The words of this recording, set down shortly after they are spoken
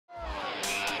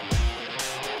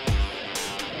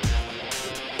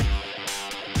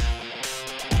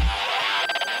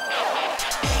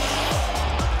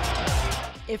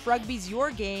If rugby's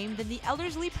your game, then the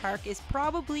Elderslie Park is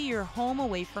probably your home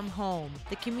away from home.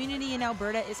 The community in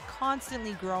Alberta is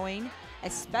constantly growing,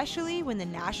 especially when the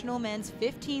National Men's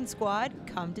 15 squad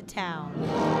come to town.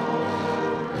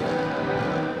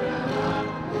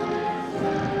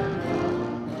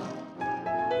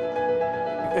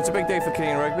 It's a big day for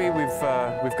Canadian rugby.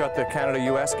 We've got the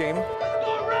Canada-US game.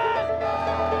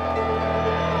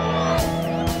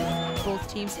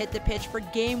 Both teams hit the pitch for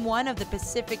Game 1 of the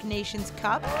Pacific Nations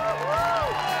Cup.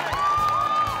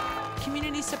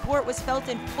 Community support was felt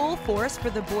in full force for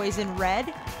the boys in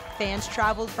red. Fans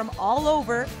traveled from all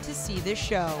over to see the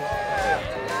show.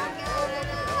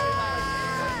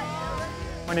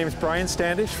 My name is Brian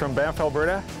Standish from Banff,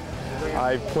 Alberta.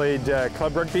 I've played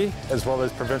club rugby as well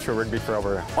as provincial rugby for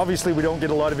Alberta. Obviously, we don't get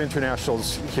a lot of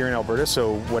internationals here in Alberta,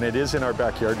 so when it is in our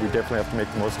backyard, we definitely have to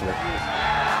make the most of it.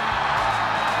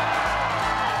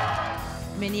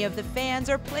 Many of the fans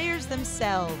are players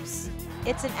themselves.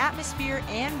 It's an atmosphere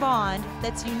and bond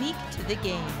that's unique to the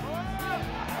game.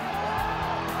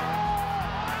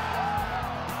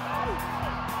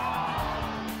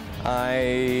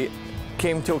 I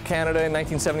came to Canada in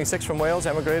 1976 from Wales,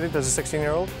 emigrated as a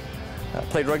 16-year-old.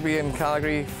 Played rugby in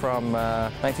Calgary from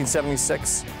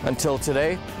 1976 until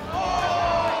today.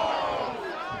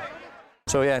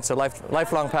 So yeah, it's a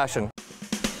lifelong passion.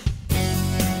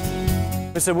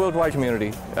 It's a worldwide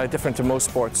community, different to most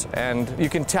sports, and you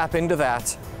can tap into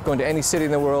that, going to any city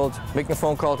in the world, making a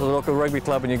phone call to the local rugby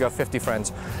club, and you've got 50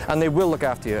 friends, and they will look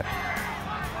after you.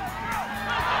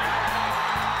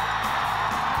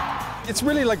 It's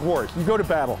really like war. You go to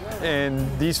battle, and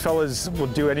these fellas will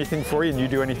do anything for you, and you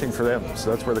do anything for them.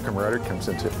 So that's where the camaraderie comes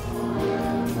into.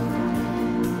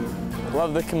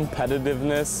 Love the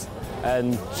competitiveness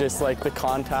and just like the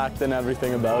contact and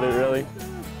everything about it, really.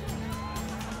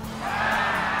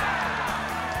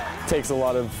 Takes a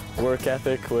lot of work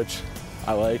ethic, which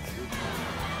I like.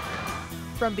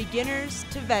 From beginners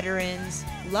to veterans,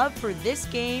 love for this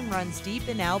game runs deep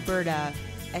in Alberta,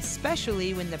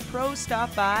 especially when the pros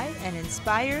stop by and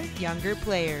inspire younger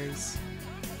players.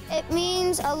 It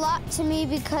means a lot to me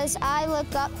because I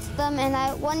look up to them,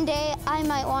 and one day I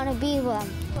might want to be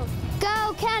them.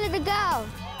 Go, Canada, go!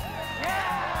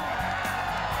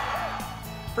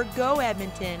 For Go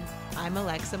Edmonton, I'm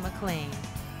Alexa Maclean.